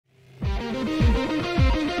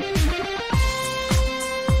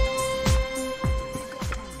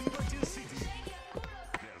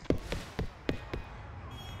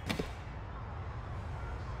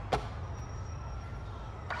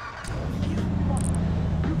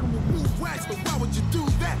would you do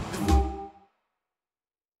that?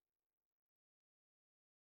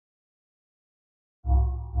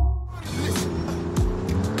 Listen,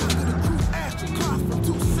 under the crew, Astro clock from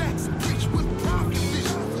 2 sacks and preach with profit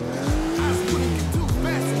vision. Eyes wouldn't get too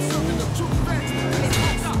fast and something of true facts. It's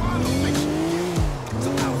like swallow fiction. So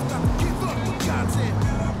I was about to give up with God's hand.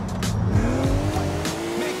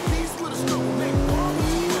 Make peace with a struggle, make war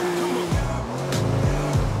with your work.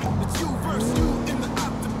 Come on. It's you versus you in the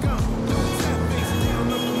octagon. Don't tap face down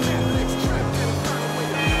on the mat, legs trapped and find a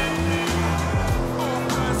way. All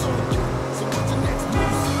eyes on you. So what's your next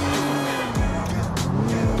move?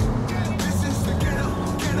 This is the ghetto,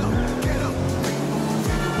 ghetto, ghetto.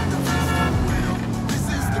 This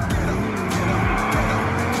is the ghetto, ghetto, ghetto.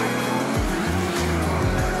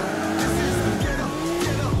 This is the ghetto,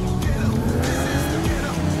 ghetto, ghetto. This is the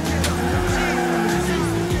ghetto, ghetto, ghetto. This is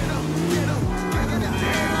the ghetto, ghetto,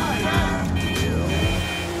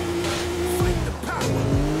 fight the power.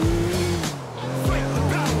 Fight the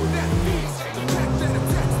power that feeds the pack that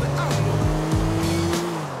attacks the hour.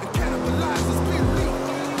 And cannibalizes belief.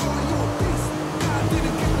 Boy, you a beast. God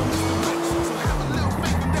didn't give no misdirection. So have a little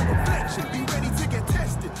faith in that reflection. Be ready to get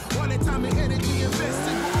tested. All that time and energy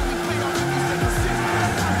invested will only play out if you stay consistent.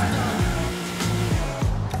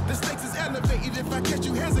 The stakes is elevated. If I catch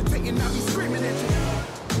you hesitating, I'll be screaming at you.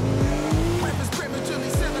 Rappers prematurely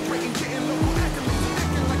celebrating, getting local accolades,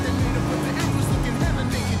 acting like they made up, but the emperor's looking hella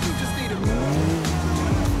naked. You just need a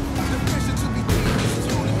the pressure to be dangerous is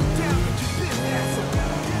holding you down, but you've been there. So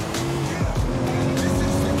this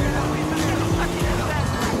is the ghetto, ghetto, ghetto.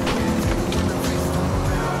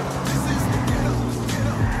 This is the ghetto,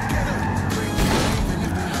 ghetto, ghetto. Even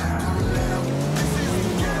if they don't let 'em. This is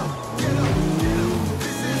the ghetto, ghetto, ghetto.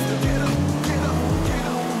 This is the ghetto, ghetto,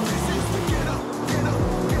 ghetto. This is the ghetto, ghetto,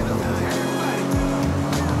 ghetto. Everybody.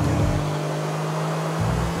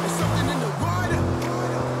 There's something in the water. Can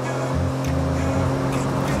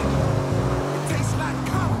you get it? It tastes like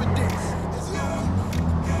confidence.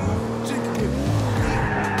 Drink it with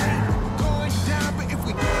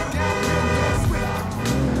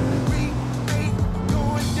me. We ain't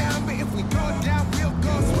going down, but if we go down, we'll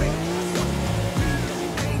go swift. We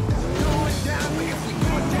ain't going down, but if we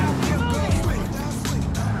go down, we'll go swift. We ain't going down, but if we go down, we'll go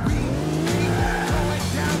swift. We ain't going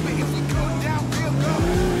down, but if we go down, we'll go.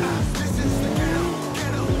 This is the ghetto,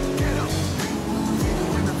 ghetto, ghetto. Even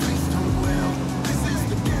when the police don't let 'em. This is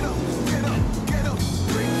the ghetto, ghetto, ghetto.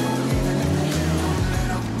 Break even if they don't let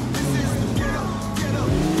 'em. This is the ghetto, ghetto,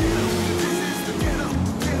 ghetto. This is the ghetto,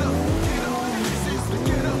 ghetto, ghetto. This is the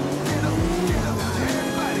ghetto, ghetto, ghetto.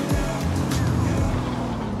 Everybody.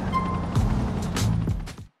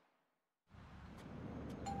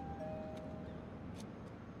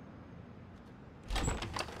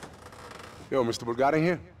 Yo, Mr. Bulgarin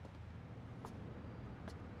here?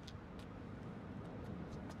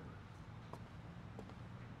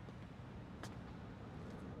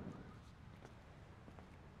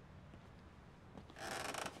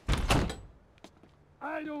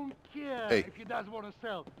 I don't care Hey. if he doesn't want to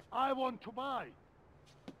sell. I want to buy.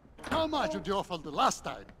 How much did you offer the last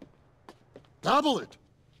time? Double it.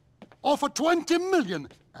 Offer 20 million,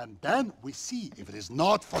 and then we see if it is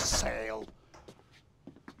not for sale.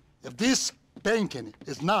 If this painting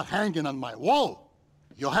is not hanging on my wall,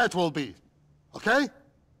 your head will be. Okay?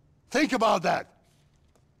 Think about that.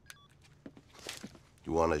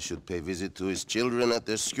 You want I should pay visit to his children at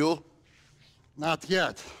their school? Not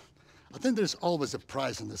yet. I think there's always a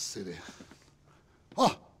price in this city.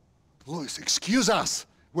 Oh, Louis, excuse us.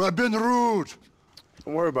 We're being rude.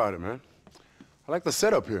 Don't worry about it, man. I like the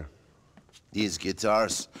setup here. These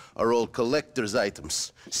guitars are all collector's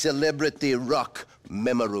items. Celebrity rock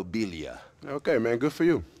memorabilia. Okay, man, good for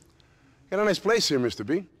you. Got a nice place here, Mr.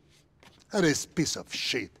 B. That is piece of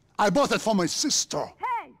shit. I bought it for my sister.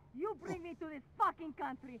 Hey! You bring me to this fucking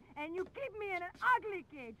country, and you keep me in an ugly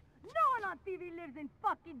cage. No one on TV lives in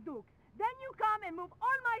fucking Dukes. Then you come and move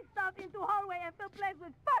all my stuff into hallway and fill place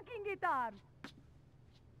with fucking guitars.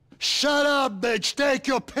 Shut up, bitch! Take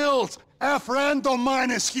your pills! A friend of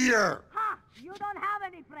mine is here! Ha! You don't have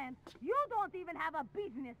any friends. You don't even have a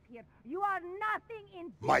business here. You are nothing in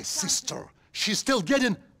this My country. sister, she's still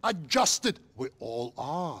getting adjusted. We all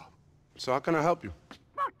are. So how can I help you?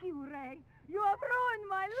 Fuck you, Ray. You have ruined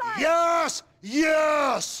my life. Yes!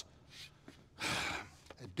 Yes!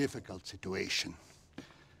 A difficult situation.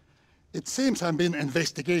 It seems I'm being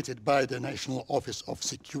investigated by the National Office of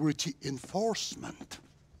Security Enforcement.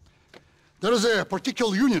 There is a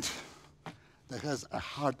particular unit that has a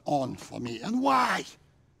hard-on for me. And why?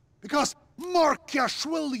 Because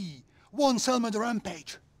Markiashvili won't sell me the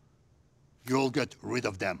rampage. You'll get rid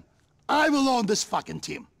of them. I will own this fucking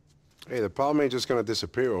team. Hey, the problem ain't just gonna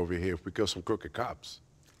disappear over here if we kill some crooked cops.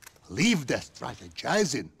 Leave that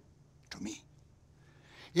strategizing to me.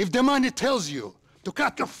 If the money tells you to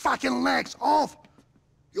cut your fucking legs off,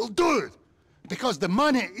 you'll do it. Because the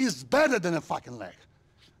money is better than a fucking leg.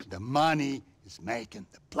 The money is making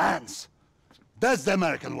the plans. That's the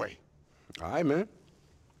American way. All right, man.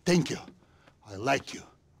 Thank you. I like you.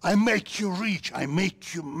 I make you rich. I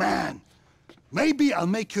make you man. Maybe I'll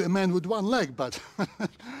make you a man with one leg, but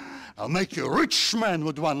I'll make you a rich man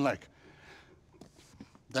with one leg.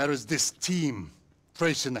 There is this team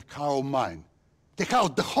tracing a coal mine. Take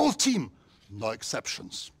out the whole team, no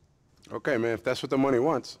exceptions. Okay, man, if that's what the money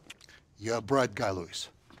wants. You're a bright guy, Luis.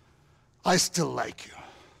 I still like you.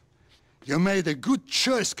 You made a good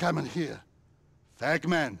choice coming here. Fag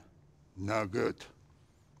man, no good.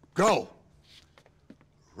 Go.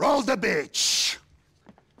 Roll the bitch.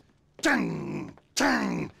 Chang,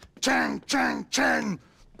 chang, chang, chang, chang.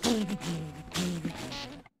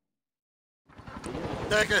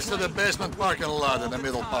 Take us to the basement parking lot in the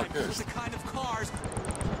middle park. The kind of cars.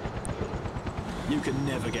 You can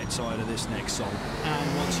never get tired of this next song,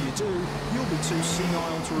 and once you do, you'll be too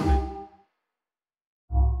senile to remember.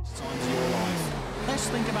 It's time of your life. Let's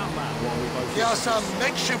think about that while we both. Here are some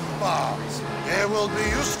makeshift bars. They will be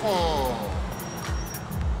useful.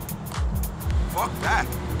 Fuck that.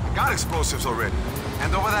 I got explosives already.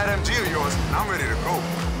 Hand over that MG of yours, and I'm ready to go.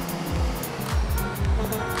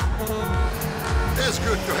 It's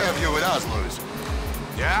good to have you with us, Luis.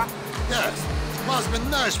 Yeah? Yes. Must be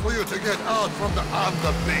nice for you to get out from the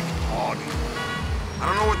Big Tony. I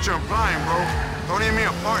don't know what you're implying, bro. Tony and me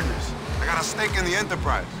are partners. I got a stake in the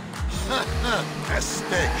enterprise. A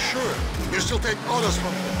stake, sure. You still take orders from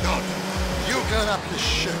the dog. You clean up his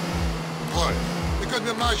shit. Boy, it could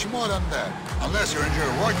be much more than that. Unless you enjoy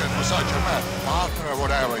working for such a man, partner or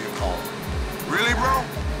whatever you call it. Really, bro?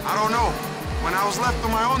 I don't know. When I was left to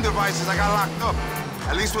my own devices, I got locked up.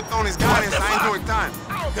 At least with Tony's guidance, I ain't doing time.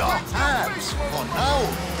 Perhaps. For now,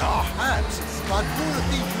 perhaps. But do you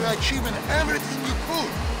think you're achieving everything you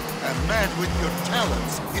could? A man with your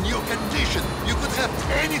talents, in your condition, you could have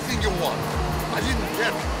anything you want. I didn't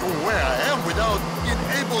get to where I am without being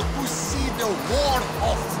able to see the world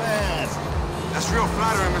of man. That's real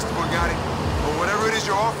flattering, Mr. Bulgarin. But whatever it is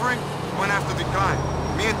you're offering, I'm gonna have to decline.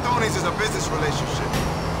 Me and Tony's is a business relationship.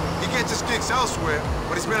 He gets his kicks elsewhere,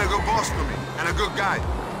 but he's been a good boss to me, and a good guy.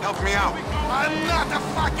 Help me out. I'm not a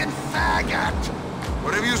fucking faggot!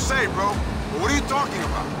 Whatever you say, bro. But what are you talking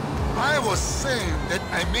about? I was saying that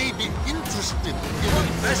I may be interested in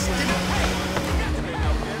investing.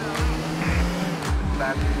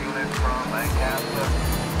 That's unit from Lancaster.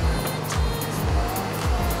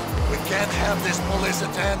 We can't have this police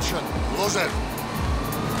attention. Lose it.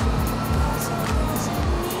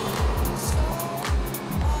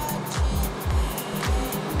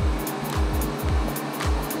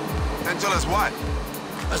 Then tell us what?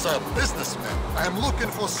 As a businessman, I'm looking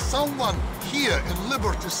for someone here in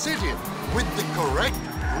Liberty City with the correct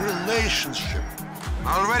relationship.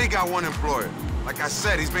 I already got one employer. Like I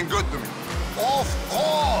said, he's been good to me. Of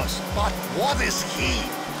course, but what is he?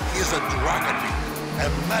 He's a drug addict, a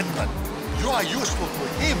madman. You are useful to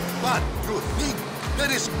him, but you think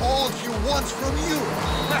that is all he wants from you.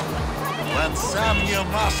 When some new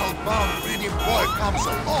muscle-bound pretty boy comes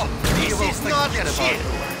along, he will forget about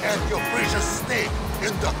you and your precious stake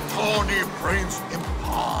in the Tony Prince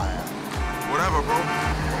Empire. Whatever, bro.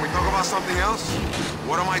 When we talk about something else,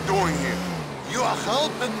 what am I doing here? You are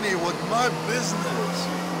helping me with my business.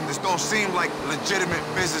 This don't seem like legitimate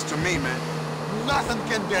business to me, man. Nothing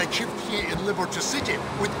can be achieved here in Liberty City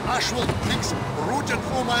with actual pigs rooting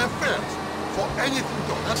for my affairs. For anything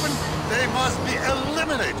to happen, they must be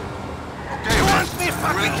eliminated. Okay, man. You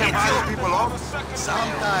really can't buy those people off?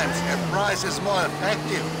 Sometimes a price is more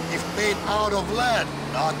effective if paid out of lead,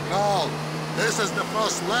 not gold. This is the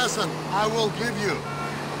first lesson I will give you.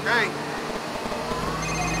 Okay.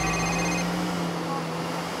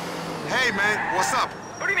 Hey, man, what's up?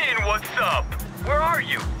 What do you mean, what's up? Where are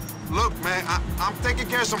you? Look, man, I'm taking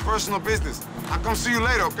care of some personal business. I'll come see you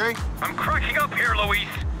later, okay? I'm cracking up here, Luis.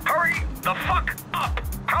 Hurry the fuck up!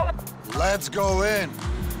 How? Let's go in.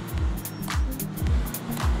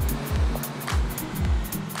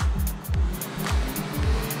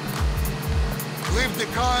 Leave the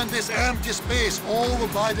car in this empty space over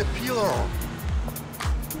by the pillar.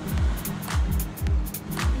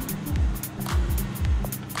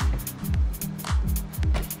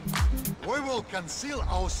 We will conceal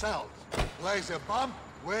ourselves. Place a bomb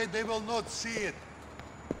where they will not see it.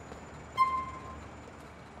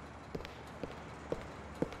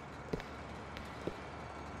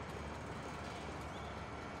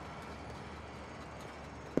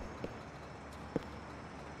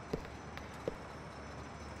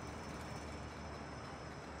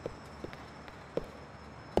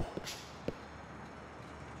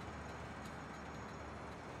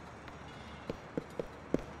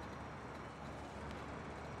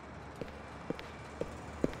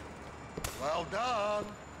 Well done.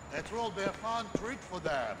 That will be a fun treat for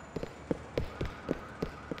them.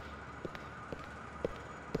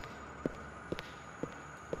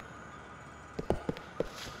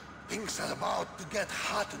 Things are about to get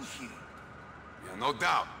hot in here. Yeah, no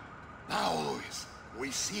doubt. Now, Louis, we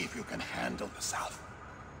see if you can handle the South.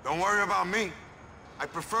 Don't worry about me. I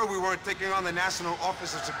prefer we weren't taking on the National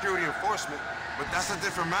Office of Security Enforcement, but that's a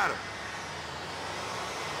different matter.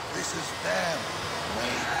 This is them.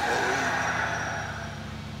 Wait, Louis.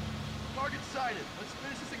 Target sighted. Let's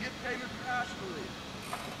finish this and get payment for Ashbury.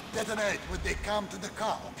 Detonate when they come to the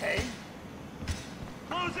car, okay?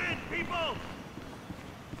 Close in, people!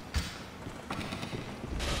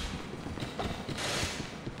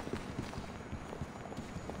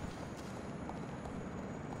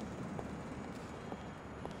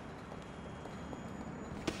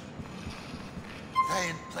 They're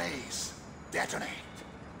in place. Detonate.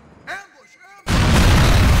 Ambush!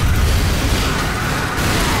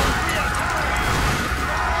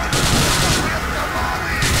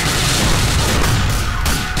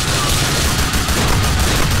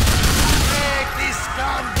 Take these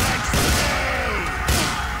scumbags away!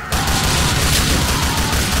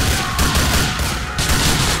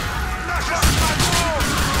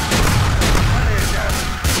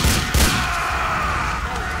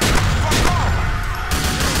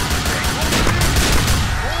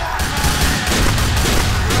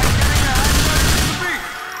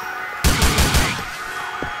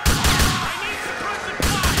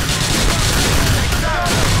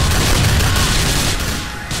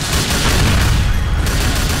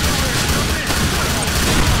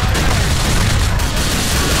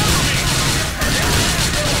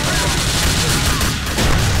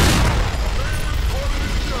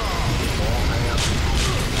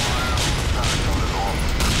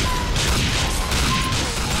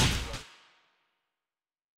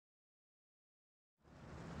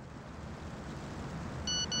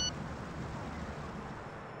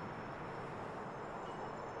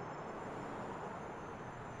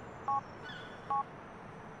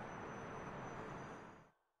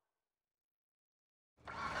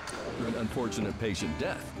 An unfortunate patient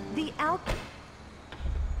death. The Alto.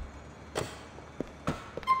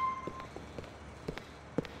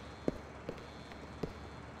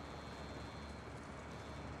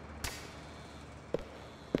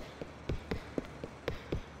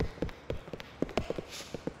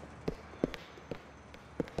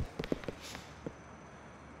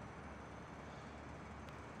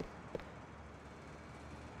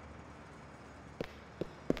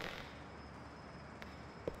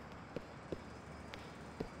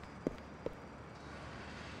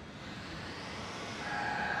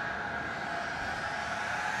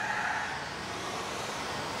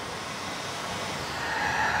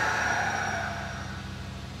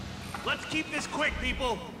 Let's keep this quick,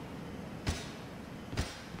 people!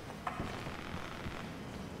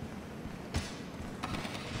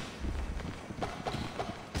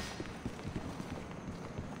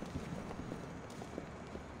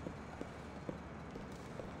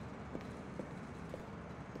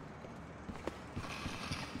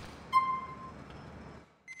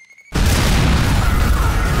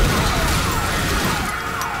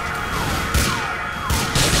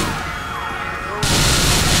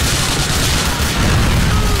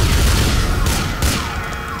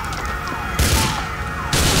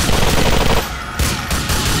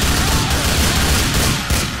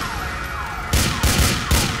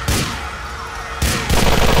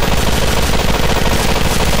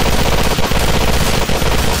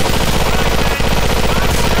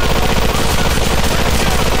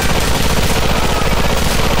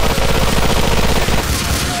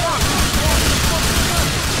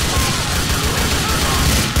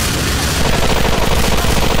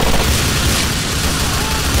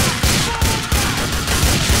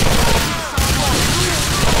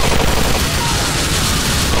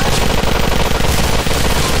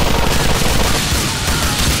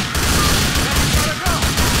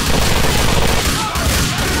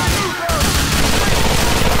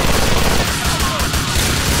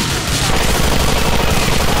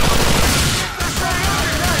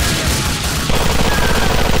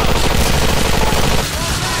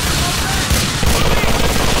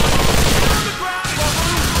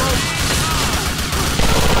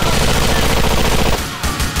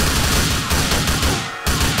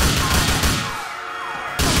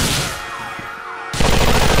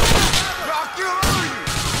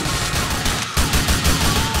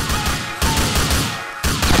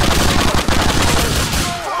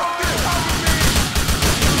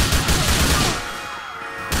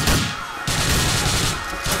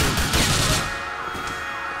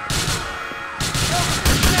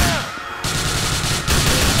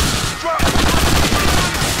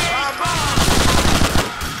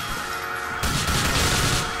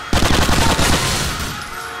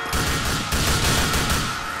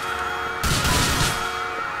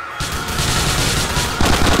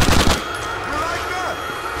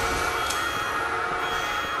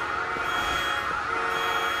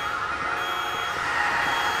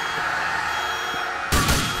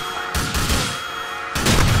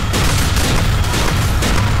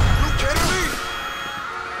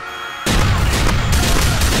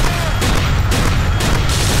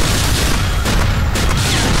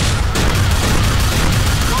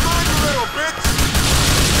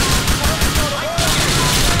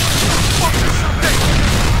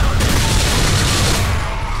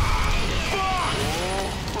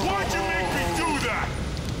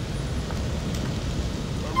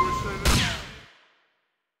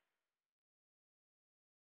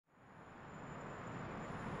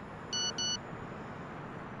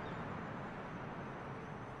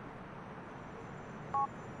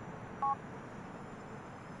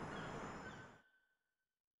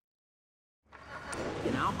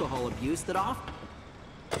 alcohol abuse that often...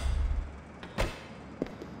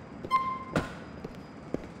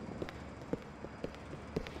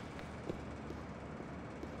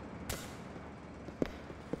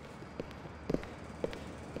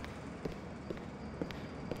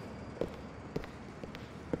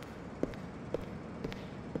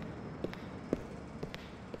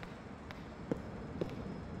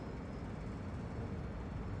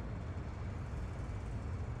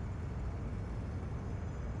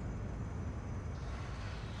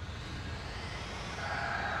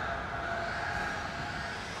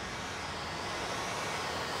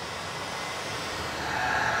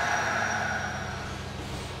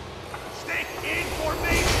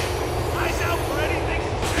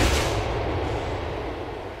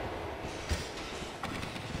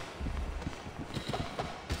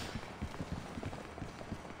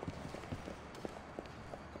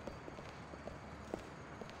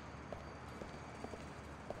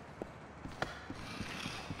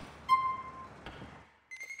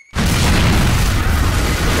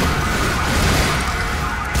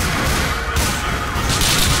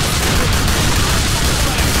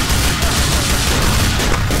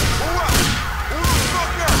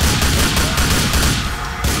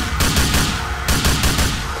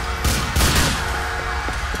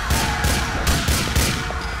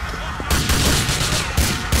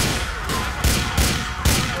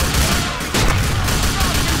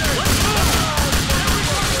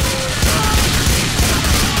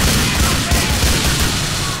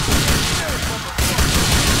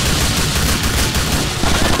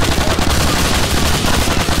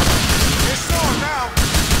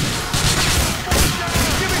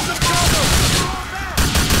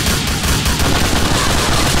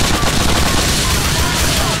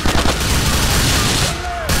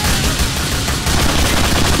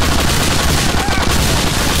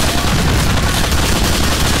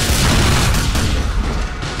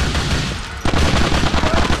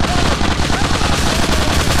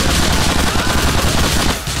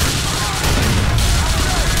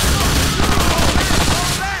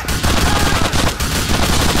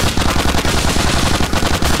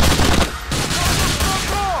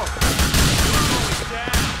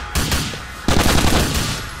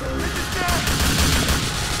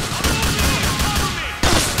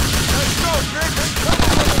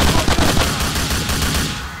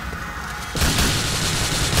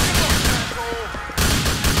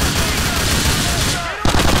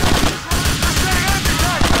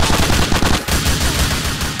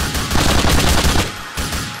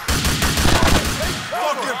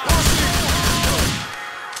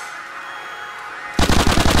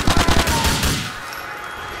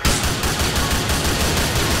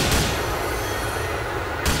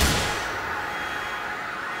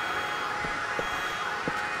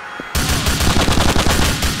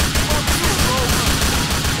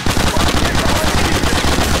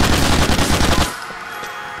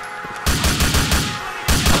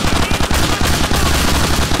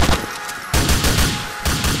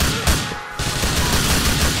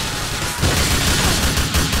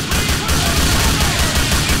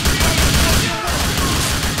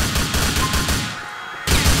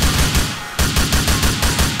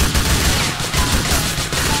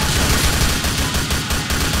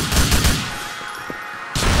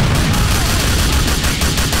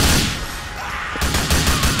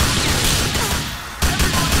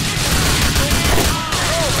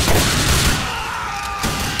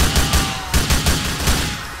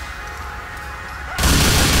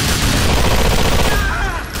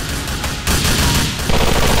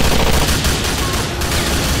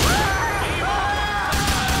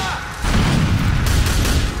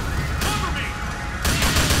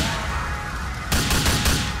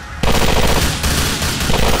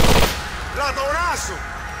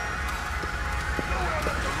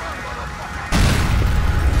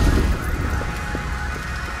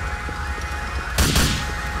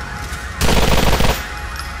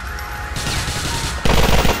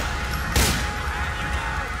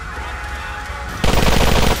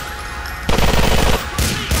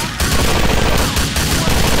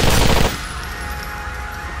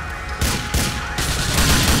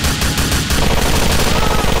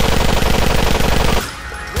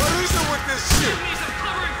 this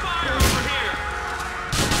shit.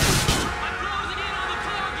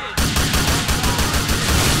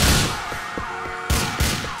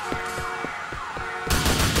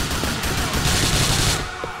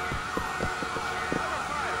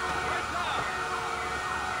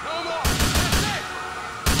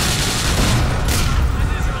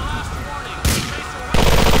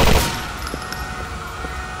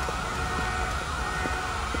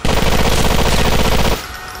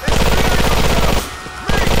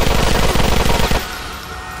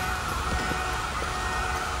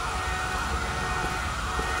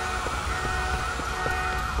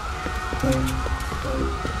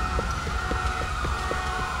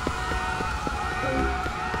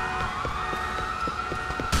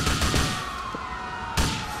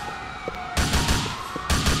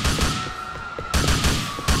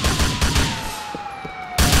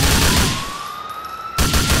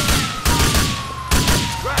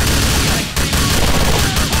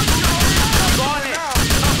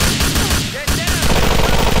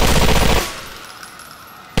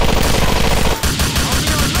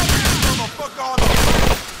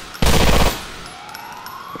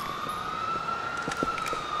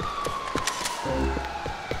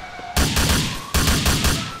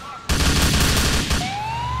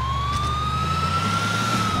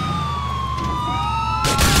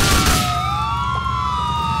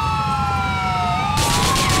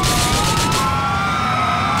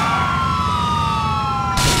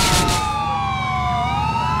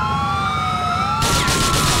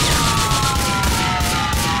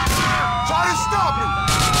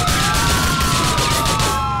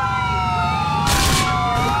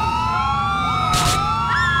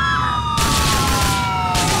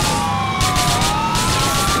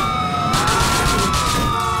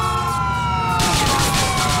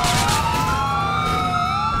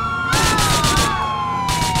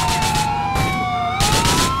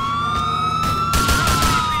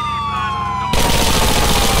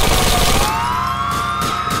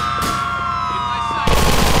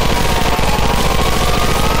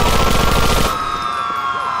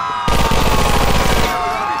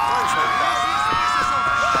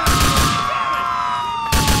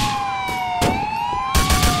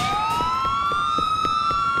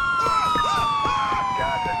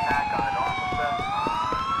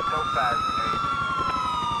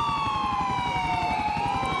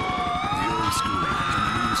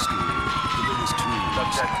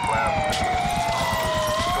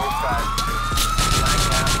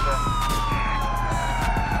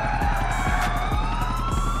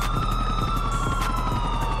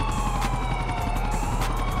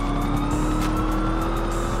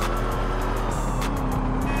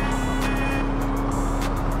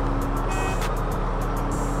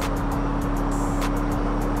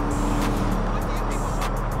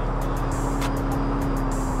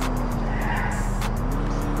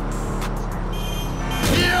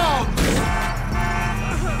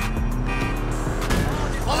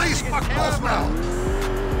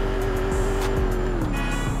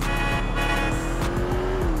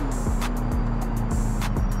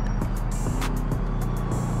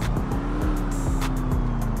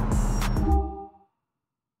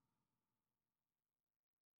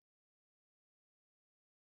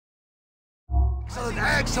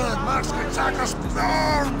 Excellent, Marksman Sackers.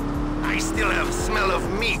 I still have smell of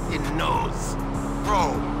meat in nose.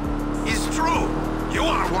 Bro, it's true. You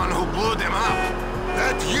are one who blew them up.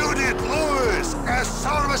 That you did, Lewis. A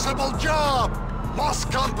serviceable job.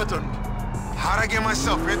 Most competent. How'd I get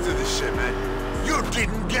myself into this shit, man? You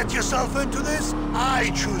didn't get yourself into this.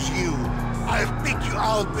 I choose you. I've picked you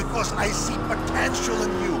out because I see potential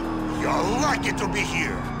in you. You're lucky to be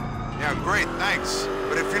here. Yeah, great, thanks.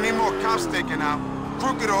 But if you need more cops taken out,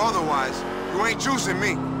 crooked or otherwise, you ain't choosing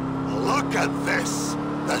me. Look at this.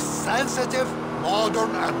 The sensitive, modern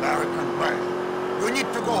American man. You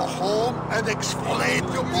need to go home and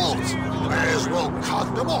exfoliate your balls. May as well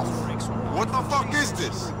cut them off. What the fuck is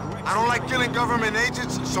this? I don't like killing government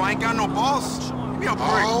agents, so I ain't got no balls? Give me a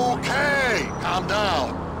break. Okay, calm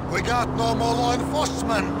down. We got no more law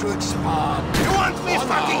enforcement to expand. You want me to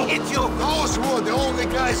fucking hit you? Those were the only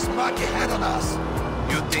guys Smacky had on us.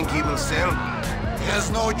 You think he will sell? He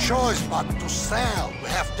has no choice but to sell. We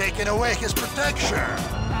have taken away his protection.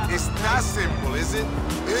 It's that simple, is it?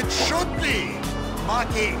 It should be.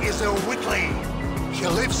 Maki is a weakling. He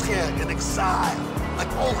lives here in exile,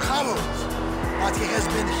 like all cowards. But he has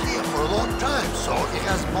been here for a long time, so he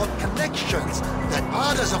has more connections that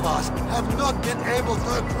others of us have not been able to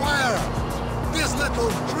acquire. This little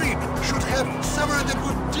creep should have severed the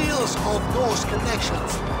good deals of those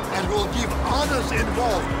connections and will give others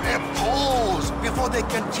involved a pause before they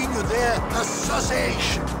continue their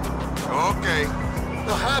association. Okay.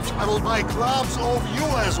 Perhaps I will buy clubs of you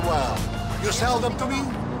as well. You sell them to me?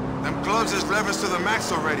 Them clubs is leveraged to the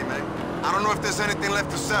max already, man. I don't know if there's anything left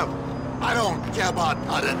to sell. I don't care about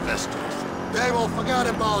other investors. They will forget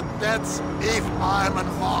about debts if I'm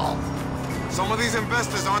involved. Some of these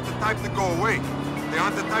investors aren't the type to go away. They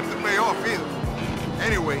aren't the type to pay off either.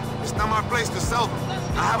 Anyway, it's not my place to sell them.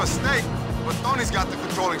 I have a stake, but Tony's got the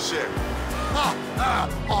controlling share.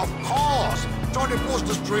 Of course! Tony pulls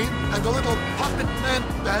the string and the little puppet man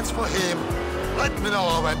dance for him. Let me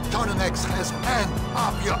know when Tony next has hand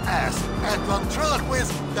up your ass and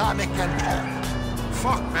ventriloquist Danny can talk.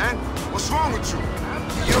 Fuck, man. What's wrong with you?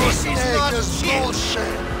 Your snake is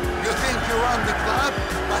bullshit. You think you run the club,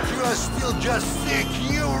 but you are still just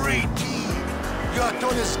security. You are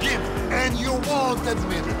Tony's gimp, and you won't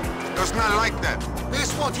admit it. It's not like that.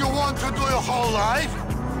 This what you want to do your whole life?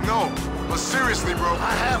 No, but seriously, bro.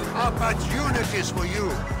 I have opportunities for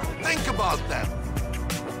you. Think about them.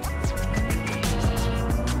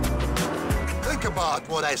 Think about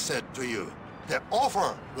what I said to you. The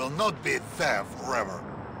offer will not be there forever.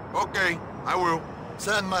 Okay, I will.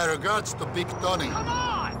 Send my regards to Big Tony. Come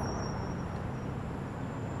on!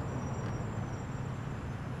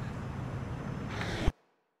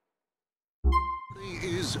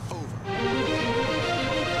 Is over. Boyfriend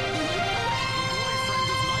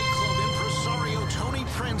of nightclub impresario Tony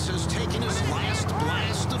Prince has taken his last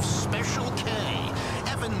blast of Special K.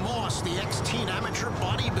 Evan Moss, the ex-teen amateur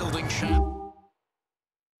bodybuilding champ.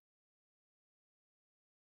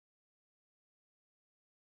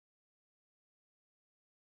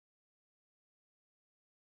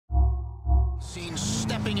 Seen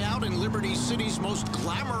stepping out in Liberty City's most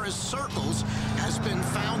glamorous circles, has been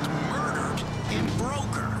found murdered in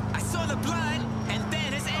Broker. I saw the blood, and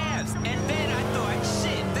then his abs, and then